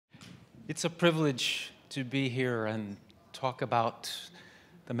It's a privilege to be here and talk about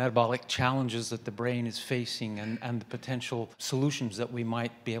the metabolic challenges that the brain is facing and the potential solutions that we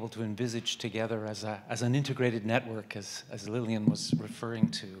might be able to envisage together as an integrated network, as Lillian was referring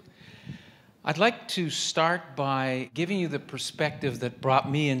to. I'd like to start by giving you the perspective that brought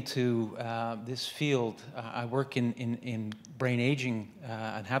me into this field. I work in brain aging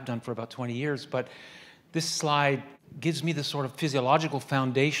and have done for about 20 years, but this slide gives me the sort of physiological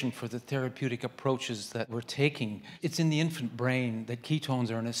foundation for the therapeutic approaches that we're taking. It's in the infant brain that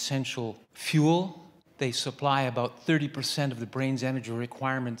ketones are an essential fuel. They supply about 30% of the brain's energy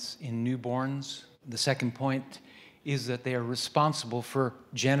requirements in newborns. The second point is that they are responsible for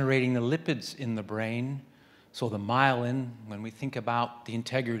generating the lipids in the brain. So the myelin, when we think about the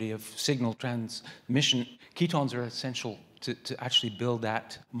integrity of signal transmission, ketones are essential to actually build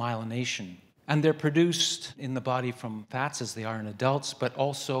that myelination. And they're produced in the body from fats as they are in adults, but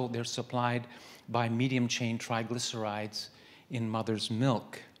also they're supplied by medium-chain triglycerides in mother's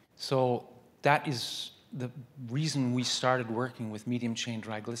milk. So that is the reason we started working with medium-chain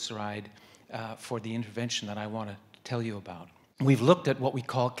triglyceride for the intervention that I want to tell you about. We've looked at what we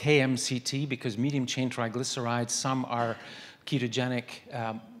call KMCT because medium-chain triglycerides, some are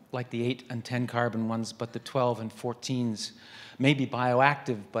ketogenic, like the 8 and 10 carbon ones, but the 12 and 14s may be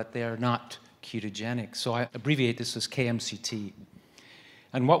bioactive, but they are not ketogenic. So I abbreviate this as KMCT.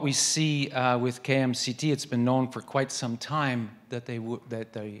 And what we see with KMCT, it's been known for quite some time that they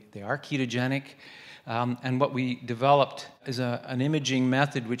are ketogenic. And what we developed is an imaging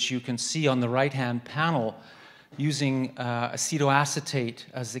method which you can see on the right-hand panel using acetoacetate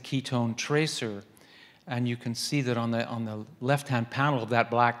as the ketone tracer. And you can see that on the left-hand panel of that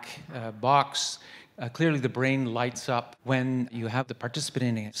black box, clearly the brain lights up when you have the participant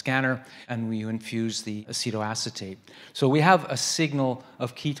in a scanner and you infuse the acetoacetate. So we have a signal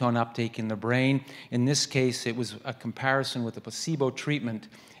of ketone uptake in the brain. In this case, it was a comparison with a placebo treatment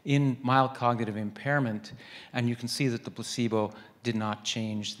in mild cognitive impairment, and you can see that the placebo did not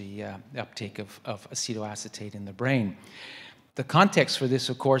change the uptake of acetoacetate in the brain. The context for this,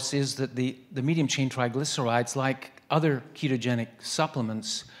 of course, is that the medium-chain triglycerides, like other ketogenic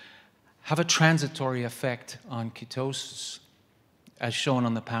supplements, have a transitory effect on ketosis, as shown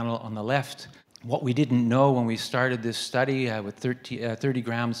on the panel on the left. What we didn't know when we started this study with 30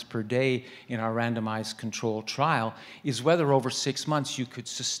 grams per day in our randomized controlled trial is whether over 6 months you could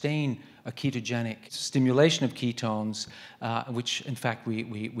sustain a ketogenic stimulation of ketones, which in fact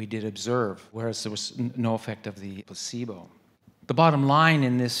we did observe, whereas there was no effect of the placebo. The bottom line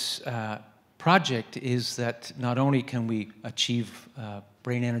in this project is that not only can we achieve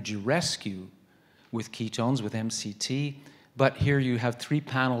brain energy rescue with ketones, with MCT, but here you have 3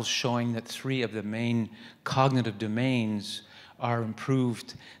 panels showing that 3 of the main cognitive domains are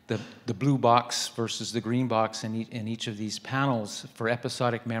improved, the blue box versus the green box in each of these panels for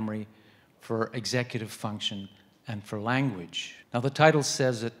episodic memory, for executive function, and for language. Now the title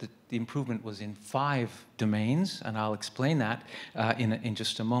says that the improvement was in 5 domains, and I'll explain that in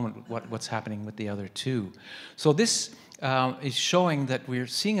just a moment, what's happening with the other 2. So this is showing that we're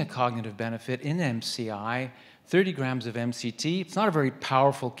seeing a cognitive benefit in MCI, 30 grams of MCT. It's not a very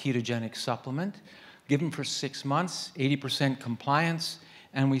powerful ketogenic supplement. Given for 6 months, 80% compliance,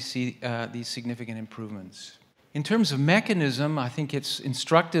 and we see these significant improvements. In terms of mechanism, I think it's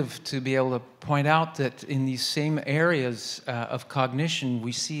instructive to be able to point out that in these same areas of cognition,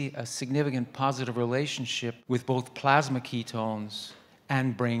 we see a significant positive relationship with both plasma ketones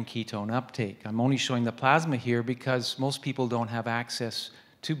and brain ketone uptake. I'm only showing the plasma here because most people don't have access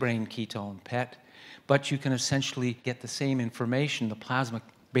to brain ketone PET, but you can essentially get the same information. The plasma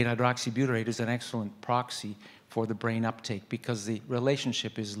beta-hydroxybutyrate is an excellent proxy for the brain uptake because the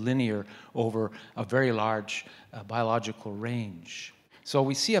relationship is linear over a very large biological range. So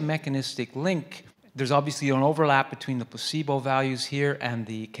we see a mechanistic link. There's obviously an overlap between the placebo values here and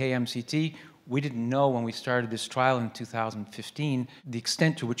the KMCT. We didn't know when we started this trial in 2015 the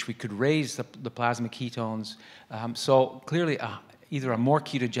extent to which we could raise the plasma ketones. So clearly either a more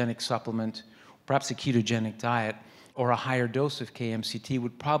ketogenic supplement, perhaps a ketogenic diet, or a higher dose of KMCT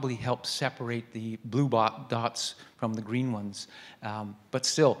would probably help separate the blue dots from the green ones. But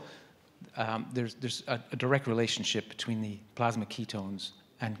still, there's a direct relationship between the plasma ketones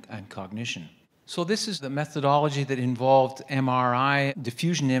and cognition. So this is the methodology that involved MRI,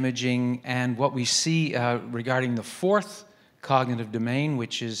 diffusion imaging, and what we see regarding the 4th cognitive domain,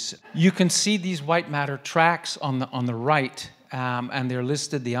 which is, you can see these white matter tracks on the right, and they're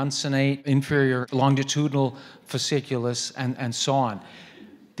listed, the uncinate, inferior longitudinal fasciculus, and so on.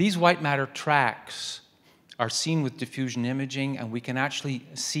 These white matter tracks are seen with diffusion imaging, and we can actually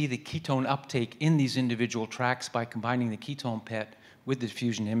see the ketone uptake in these individual tracts by combining the ketone PET with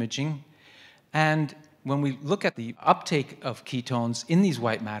diffusion imaging. And when we look at the uptake of ketones in these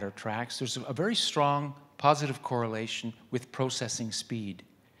white matter tracts, there's a very strong positive correlation with processing speed,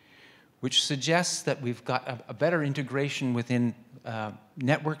 which suggests that we've got a better integration within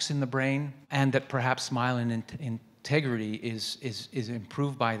networks in the brain, and that perhaps myelin integrity is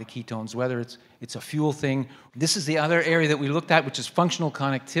improved by the ketones, whether it's a fuel thing. This is the other area that we looked at, which is functional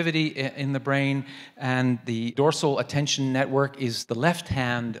connectivity in the brain, and the dorsal attention network is the left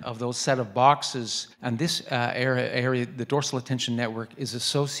hand of those set of boxes, and this area, the dorsal attention network, is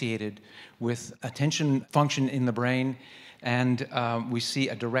associated with attention function in the brain, and we see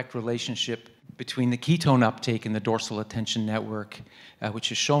a direct relationship between the ketone uptake in the dorsal attention network,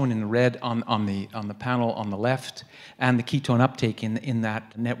 which is shown in red on the panel on the left, and the ketone uptake in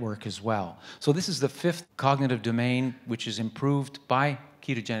that network as well. So this is the fifth cognitive domain, which is improved by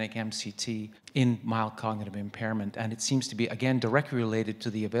ketogenic MCT in mild cognitive impairment, and it seems to be, again, directly related to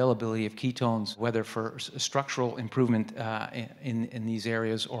the availability of ketones, whether for structural improvement in these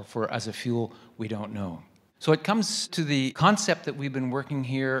areas or for as a fuel, we don't know. So it comes to the concept that we've been working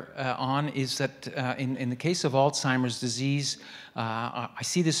here on, is that in the case of Alzheimer's disease, I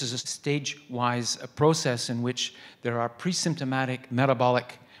see this as a stage-wise process in which there are pre-symptomatic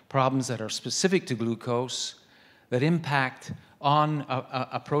metabolic problems that are specific to glucose that impact on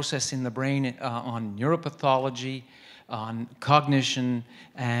a process in the brain, on neuropathology, on cognition,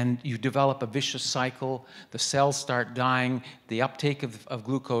 and you develop a vicious cycle. The cells start dying, the uptake of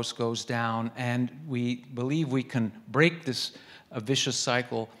glucose goes down, and we believe we can break this vicious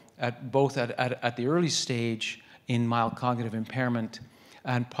cycle at the early stage in mild cognitive impairment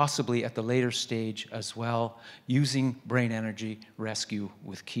and possibly at the later stage as well, using brain energy rescue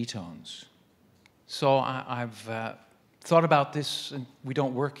with ketones. So I've thought about this, and we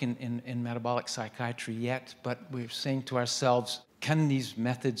don't work in metabolic psychiatry yet, but we're saying to ourselves, can these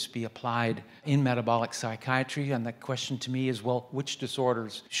methods be applied in metabolic psychiatry? And the question to me is, well, which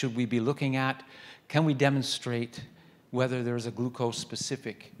disorders should we be looking at? Can we demonstrate whether there's a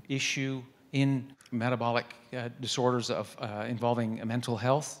glucose-specific issue in metabolic disorders involving mental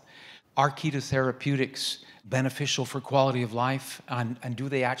health? Are ketotherapeutics beneficial for quality of life, and do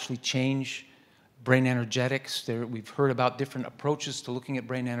they actually change brain energetics? We've heard about different approaches to looking at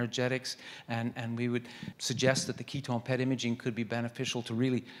brain energetics, and we would suggest that the ketone PET imaging could be beneficial to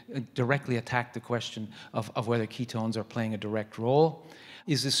really directly attack the question of whether ketones are playing a direct role.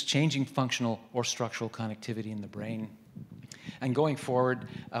 Is this changing functional or structural connectivity in the brain? And going forward,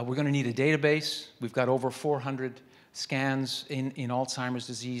 we're going to need a database. We've got over 400 scans in Alzheimer's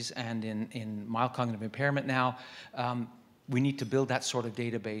disease and in mild cognitive impairment now. We need to build that sort of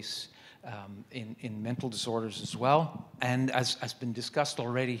database in mental disorders as well. And as has been discussed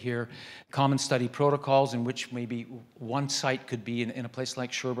already here, common study protocols in which maybe one site could be in a place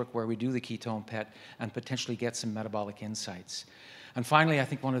like Sherbrooke where we do the ketone PET and potentially get some metabolic insights. And finally, I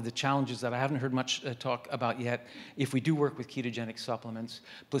think one of the challenges that I haven't heard much talk about yet, if we do work with ketogenic supplements,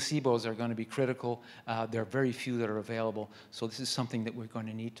 placebos are going to be critical. There are very few that are available, so this is something that we're going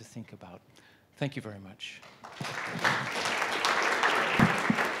to need to think about. Thank you very much.